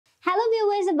Hello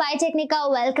viewers of Biotechnica,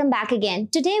 welcome back again.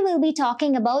 Today we'll be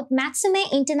talking about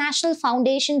Matsumae International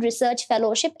Foundation Research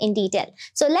Fellowship in detail.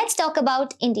 So let's talk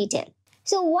about in detail.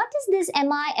 So what is this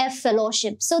MIF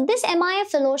fellowship? So this MIF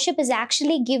fellowship is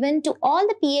actually given to all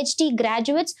the PhD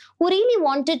graduates who really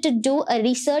wanted to do a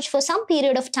research for some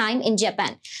period of time in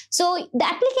Japan. So the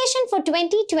application for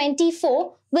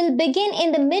 2024 will begin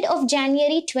in the mid of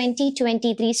January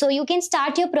 2023. So you can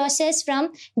start your process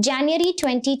from January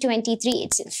 2023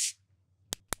 itself.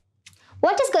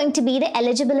 What is going to be the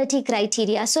eligibility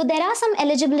criteria? So there are some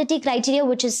eligibility criteria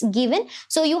which is given.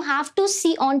 So you have to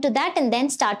see on to that and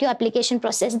then start your application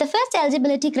process. The first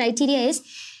eligibility criteria is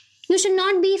you should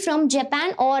not be from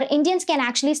Japan, or Indians can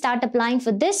actually start applying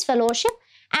for this fellowship.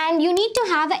 And you need to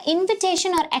have an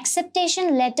invitation or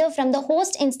acceptation letter from the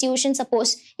host institution.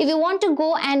 Suppose if you want to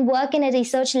go and work in a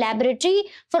research laboratory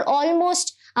for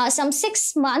almost some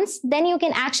 6 months, then you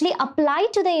can actually apply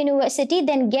to the university,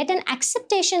 then get an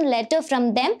acceptation letter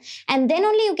from them, and then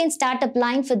only you can start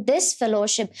applying for this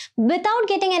fellowship. Without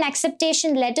getting an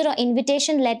acceptation letter or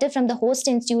invitation letter from the host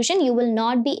institution, you will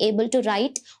not be able to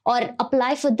write or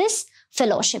apply for this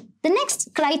fellowship. The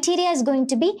next criteria is going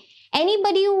to be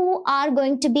anybody who are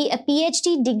going to be a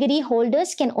PhD degree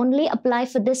holders can only apply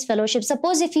for this fellowship.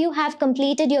 Suppose if you have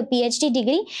completed your PhD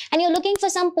degree and you're looking for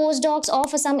some postdocs or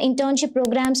for some internship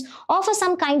programs or for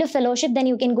some kind of fellowship, then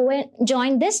you can go and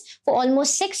join this for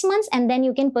almost 6 months and then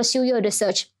you can pursue your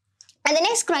research. And the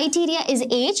next criteria is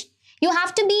age. You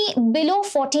have to be below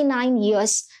 49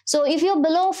 years. So if you're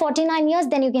below 49 years,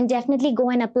 then you can definitely go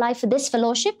and apply for this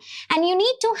fellowship. And you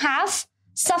need to have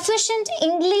sufficient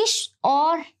English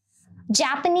or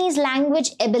Japanese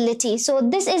language ability. So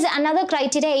this is another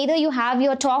criteria. Either you have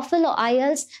your TOEFL or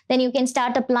IELTS, then you can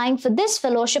start applying for this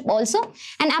fellowship also.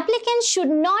 And applicants should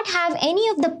not have any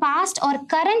of the past or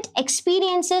current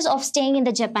experiences of staying in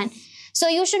the Japan. So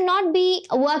you should not be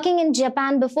working in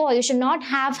Japan before. You should not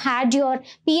have had your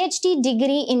PhD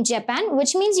degree in Japan,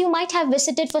 which means you might have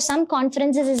visited for some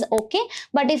conferences is okay.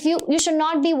 But if you should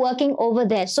not be working over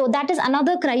there. So that is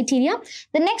another criteria.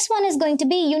 The next one is going to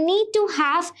be you need to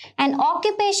have an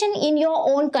occupation in your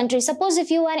own country. Suppose if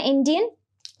you are Indian,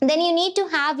 then you need to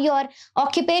have your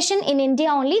occupation in India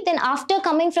only. Then after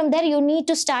coming from there, you need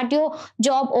to start your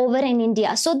job over in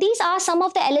India. So these are some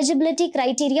of the eligibility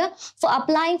criteria for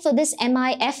applying for this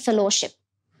MIF fellowship.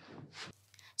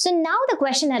 So now the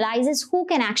question arises, who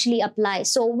can actually apply?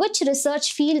 So which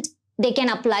research field they can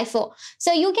apply for?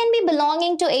 So you can be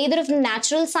belonging to either of the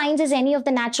natural sciences, any of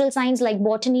the natural science like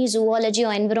botany, zoology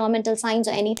or environmental science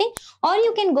or anything, or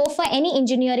you can go for any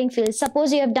engineering field.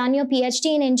 Suppose you have done your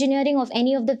PhD in engineering of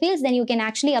any of the fields, then you can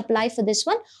actually apply for this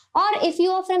one. Or if you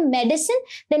are from medicine,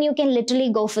 then you can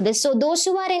literally go for this. So those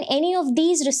who are in any of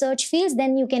these research fields,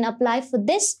 then you can apply for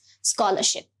this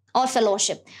scholarship or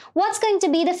fellowship. What's going to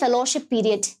be the fellowship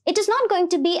period? It is not going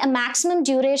to be a maximum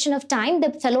duration of time.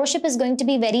 The fellowship is going to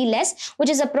be very less, which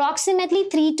is approximately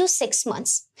 3 to 6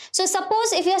 months. So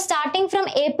suppose if you're starting from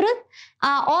April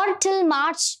or till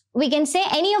March, we can say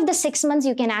any of the 6 months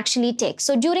you can actually take.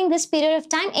 So during this period of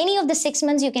time, any of the 6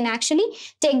 months you can actually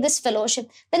take this fellowship.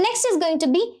 The next is going to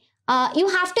be you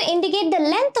have to indicate the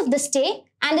length of the stay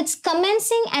and its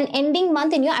commencing and ending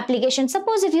month in your application.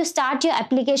 Suppose if you start your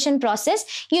application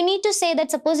process, you need to say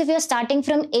that suppose if you're starting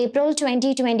from April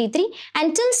 2023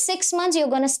 until 6 months you're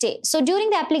going to stay. So during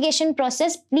the application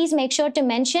process, please make sure to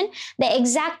mention the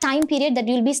exact time period that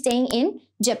you'll be staying in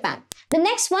Japan. The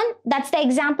next one, that's the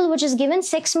example which is given,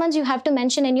 6 months you have to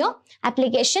mention in your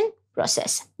application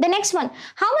process. The next one,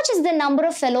 how much is the number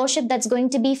of fellowship that's going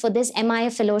to be for this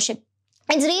MIF fellowship?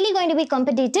 It's really going to be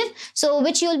competitive, so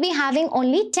which you'll be having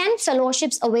only 10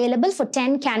 fellowships available for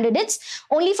 10 candidates,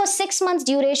 only for 6 months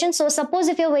duration. So suppose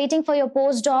if you're waiting for your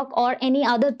postdoc or any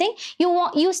other thing,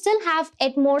 you still have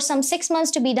at more some 6 months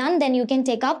to be done, then you can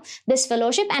take up this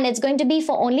fellowship and it's going to be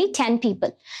for only 10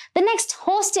 people. The next,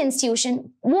 host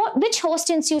institution. Which host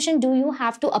institution do you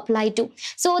have to apply to?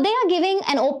 So they are giving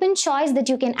an open choice that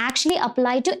you can actually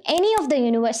apply to any of the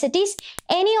universities,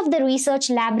 any of the research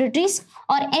laboratories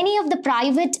or any of the private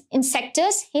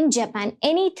sectors in Japan.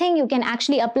 Anything you can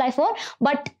actually apply for,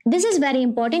 but this is very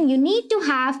important. You need to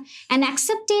have an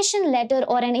acceptation letter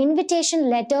or an invitation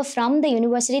letter from the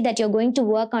university that you're going to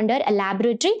work under a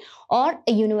laboratory or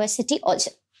a university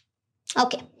also.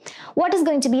 Okay, what is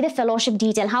going to be the fellowship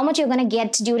detail? How much you're going to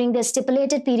get during the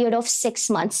stipulated period of 6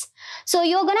 months? So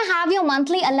you're going to have your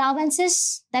monthly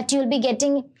allowances that you'll be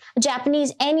getting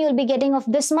Japanese yen, you'll be getting of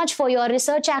this much for your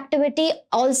research activity,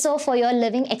 also for your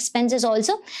living expenses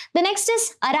also. The next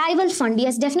is arrival fund.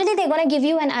 Yes, definitely they're going to give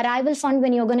you an arrival fund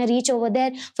when you're going to reach over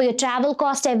there for your travel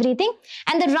cost, everything.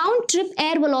 And the round trip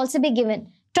air will also be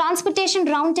given. Transportation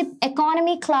round trip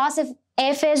economy class if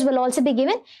airfares will also be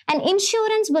given, and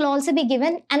insurance will also be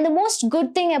given. And the most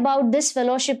good thing about this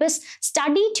fellowship is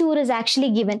study tour is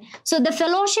actually given. So the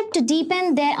fellowship to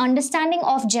deepen their understanding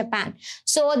of Japan.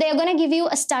 So they're going to give you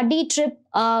a study trip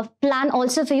plan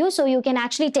also for you, so you can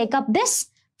actually take up this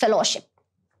fellowship.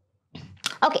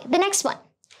 Okay, the next one.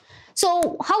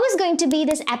 So how is going to be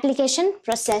this application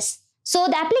process? So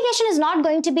the application is not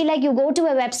going to be like you go to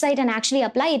a website and actually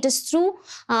apply. It is through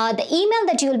the email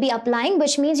that you will be applying,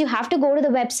 which means you have to go to the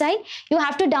website, you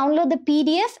have to download the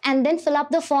PDF and then fill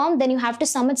up the form. Then you have to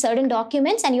submit certain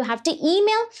documents and you have to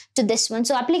email to this one.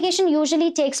 So application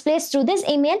usually takes place through this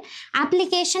email,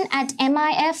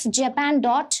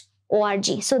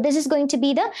 application@mifjapan.org. So this is going to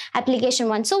be the application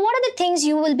one. So what are the things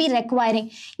you will be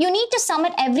requiring? You need to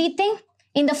submit everything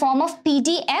in the form of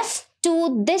PDF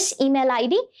to this email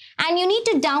ID, and you need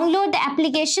to download the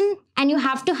application, and you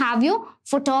have to have your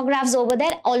photographs over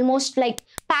there. Almost like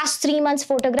past 3 months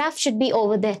photograph should be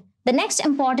over there. The next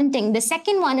important thing, the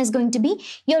second one, is going to be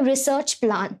your research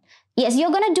plan. Yes,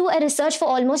 you're going to do a research for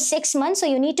almost 6 months, so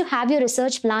you need to have your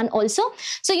research plan also.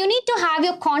 So you need to have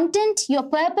your content, your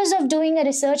purpose of doing a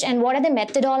research, and what are the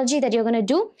methodology that you're going to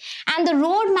do, and the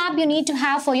roadmap you need to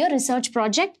have for your research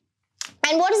project.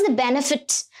 And what is the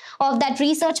benefit of that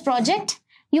research project?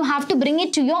 You have to bring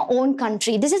it to your own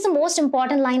country. This is the most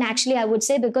important line actually, I would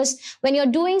say, because when you're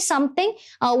doing something,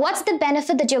 what's the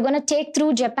benefit that you're going to take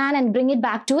through Japan and bring it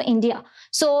back to India?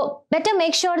 So better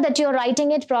make sure that you're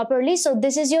writing it properly. So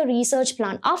this is your research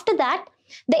plan. After that,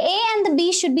 the A and the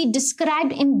B should be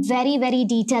described in very, very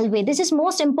detailed way. This is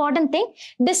most important thing.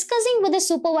 Discussing with the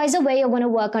supervisor where you're going to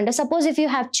work under. Suppose if you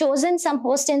have chosen some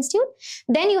host institute,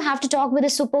 then you have to talk with the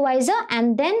supervisor,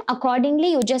 and then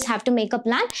accordingly you just have to make a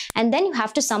plan, and then you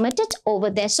have to submit it over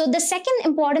there. So the second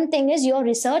important thing is your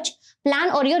research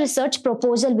plan or your research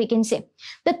proposal, we can say.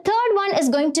 The third one is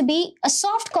going to be a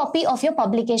soft copy of your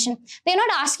publication. They're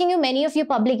not asking you many of your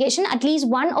publication, at least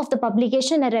one of the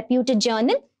publication in a reputed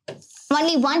journal.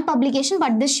 Only one publication,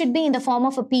 but this should be in the form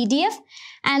of a PDF,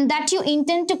 and that you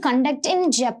intend to conduct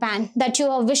in Japan, that you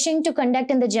are wishing to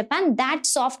conduct in the Japan. That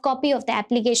soft copy of the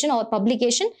application or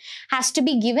publication has to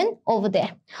be given over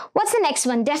there. What's the next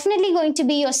one? Definitely going to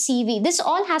be your CV. This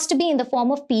all has to be in the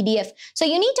form of PDF. So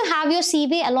you need to have your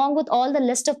CV along with all the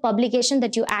list of publication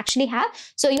that you actually have.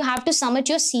 So you have to submit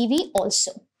your CV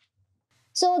also.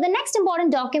 So the next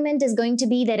important document is going to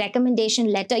be the recommendation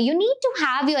letter. You need to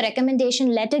have your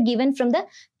recommendation letter given from the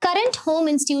current home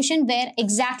institution where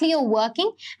exactly you're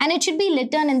working, and it should be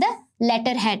written in the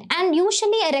letterhead. And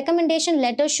usually a recommendation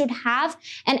letter should have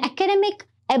an academic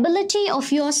ability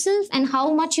of yourself and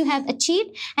how much you have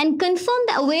achieved, and confirm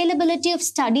the availability of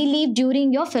study leave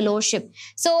during your fellowship.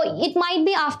 So it might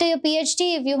be after your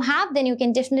PhD. If you have, then you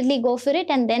can definitely go for it,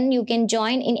 and then you can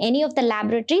join in any of the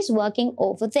laboratories working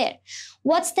over there.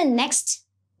 What's the next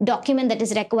document that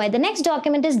is required? The next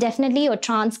document is definitely your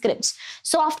transcripts.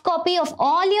 Soft copy of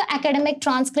all your academic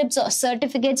transcripts or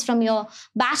certificates from your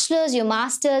bachelor's, your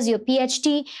master's, your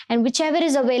PhD, and whichever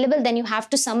is available, then you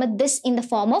have to submit this in the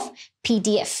form of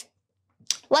PDF.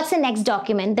 What's the next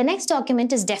document? The next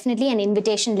document is definitely an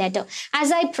invitation letter.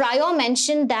 As I prior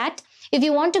mentioned that if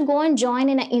you want to go and join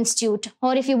in an institute,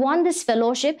 or if you want this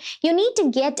fellowship, you need to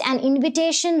get an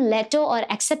invitation letter or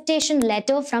acceptation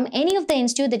letter from any of the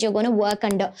institute that you're going to work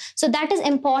under. So that is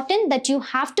important, that you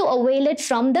have to avail it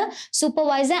from the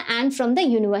supervisor and from the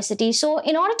university. So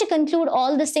in order to conclude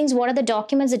all these things, what are the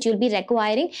documents that you'll be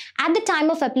requiring at the time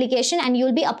of application, and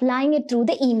you'll be applying it through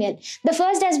the email. The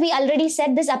first, as we already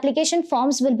said, this application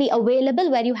forms will be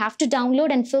available where you have to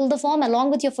download and fill the form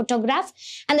along with your photograph.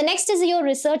 And the next is your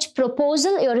research proposal,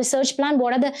 your research plan.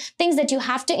 What are the things that you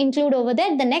have to include over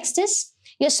there? The next is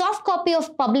your soft copy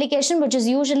of publication, which is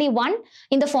usually one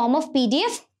in the form of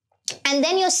PDF. And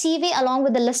then your CV along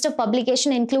with the list of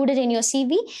publication included in your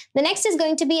CV. The next is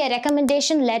going to be a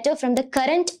recommendation letter from the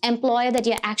current employer that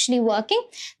you're actually working.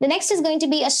 The next is going to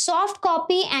be a soft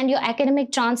copy and your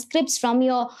academic transcripts from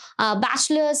your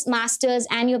bachelor's, master's,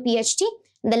 and your PhD.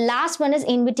 The last one is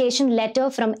invitation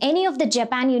letter from any of the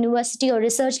Japan university or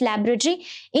research laboratory.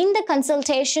 In the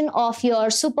consultation of your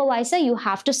supervisor, you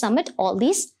have to submit all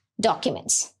these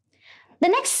documents. The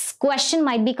next question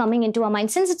might be coming into our mind,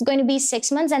 since it's going to be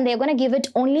 6 months and they're going to give it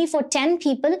only for 10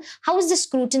 people, how is the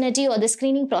scrutiny or the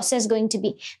screening process going to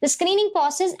be? The screening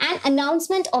process and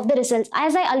announcement of the results.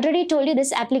 As I already told you,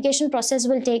 this application process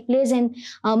will take place in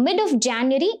mid of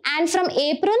January, and from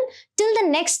April till the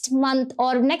next month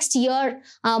or next year,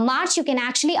 March, you can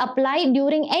actually apply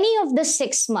during any of the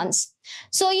 6 months.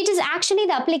 So it is actually,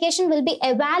 the application will be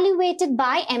evaluated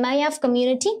by MIF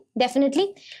community,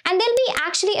 definitely. And they'll be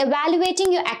actually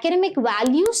evaluating your academic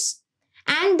values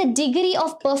and the degree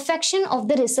of perfection of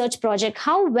the research project,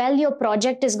 how well your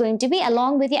project is going to be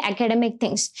along with your academic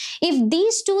things. If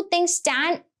these two things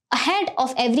stand ahead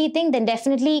of everything, then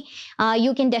definitely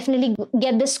you can definitely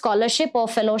get this scholarship or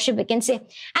fellowship, we can say.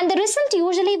 And the result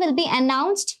usually will be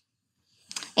announced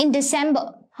in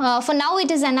December. For now,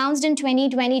 it is announced in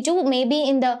 2022. Maybe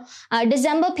in the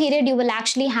December period, you will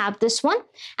actually have this one.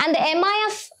 And the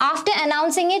MIF, after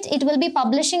announcing it, it will be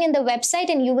publishing in the website,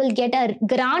 and you will get a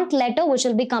grant letter which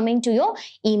will be coming to your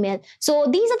email. So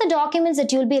these are the documents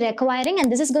that you'll be requiring,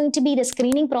 and this is going to be the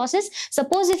screening process.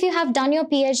 Suppose if you have done your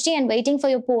PhD and waiting for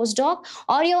your postdoc,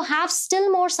 or you have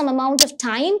still more some amount of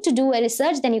time to do a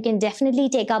research, then you can definitely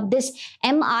take up this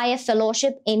MIF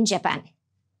fellowship in Japan.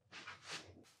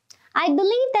 I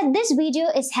believe that this video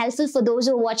is helpful for those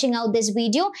who are watching out this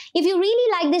video. If you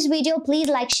really like this video, please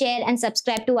like, share and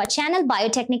subscribe to our channel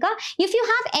Biotechnica. If you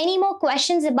have any more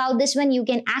questions about this one, you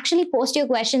can actually post your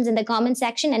questions in the comment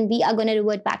section and we are going to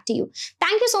revert back to you.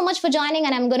 Thank you so much for joining,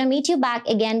 and I'm going to meet you back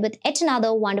again with yet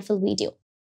another wonderful video.